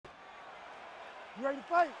You ready to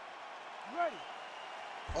fight? You ready?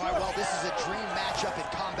 All right, well, this is a dream matchup in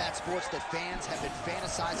combat sports that fans have been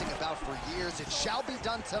fantasizing about for years. It shall be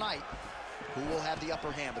done tonight. Who will have the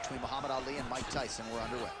upper hand between Muhammad Ali and Mike Tyson? We're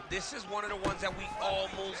underway. This is one of the ones that we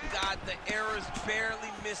almost got. The errors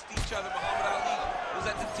barely missed each other. Muhammad Ali was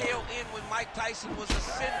at the tail end when Mike Tyson was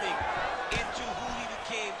ascending into who he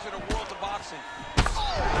became to the world of boxing.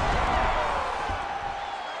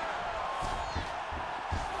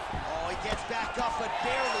 Oh, he gets back up, but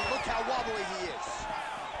barely. Look how wobbly he is.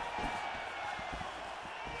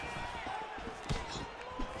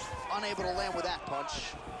 Unable to land with that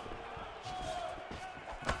punch.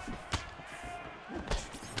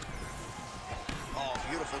 Oh,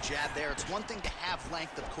 beautiful jab there. It's one thing to have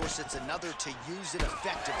length, of course, it's another to use it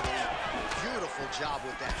effectively. Beautiful job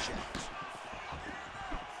with that jab.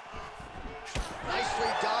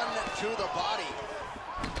 Nicely done to the body.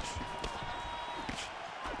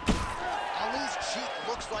 Ali's cheek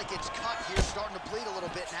looks like it's cut here, starting to bleed a little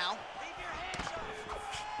bit now.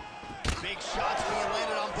 Big shots being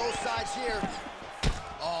landed on both sides here.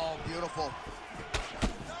 Oh, beautiful.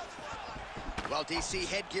 Well, DC,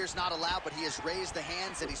 headgear's not allowed, but he has raised the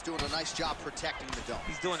hands, and he's doing a nice job protecting the dome.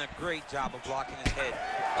 He's doing a great job of blocking his head.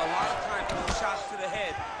 A lot of times, those shots to the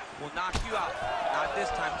head will knock you out. Not this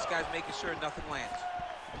time. This guy's making sure nothing lands.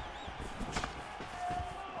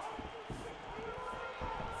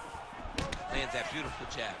 Lands that beautiful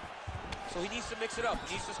jab. So he needs to mix it up.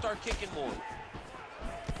 He needs to start kicking more.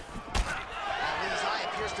 Ali's eye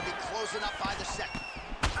appears to be closing up by the second.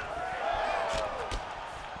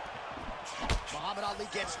 Muhammad Ali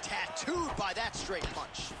gets tattooed by that straight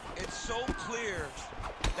punch. It's so clear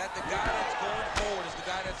that the guy that's going forward is the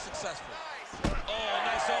guy that's successful. Oh,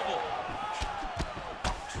 nice elbow.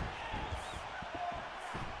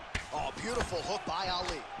 Oh, beautiful hook by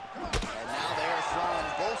Ali. And now they are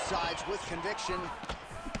throwing both sides with conviction.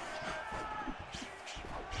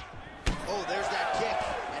 Oh, there's that kick,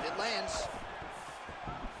 and it lands.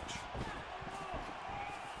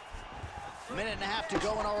 Minute and a half to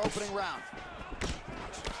go in our opening round.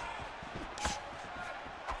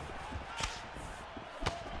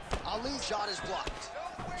 Ali's shot is blocked.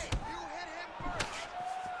 Don't wait, you hit him first.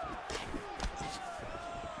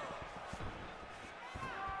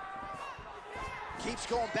 Keeps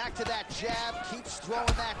going back to that jab, keeps throwing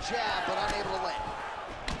that jab, but unable to land.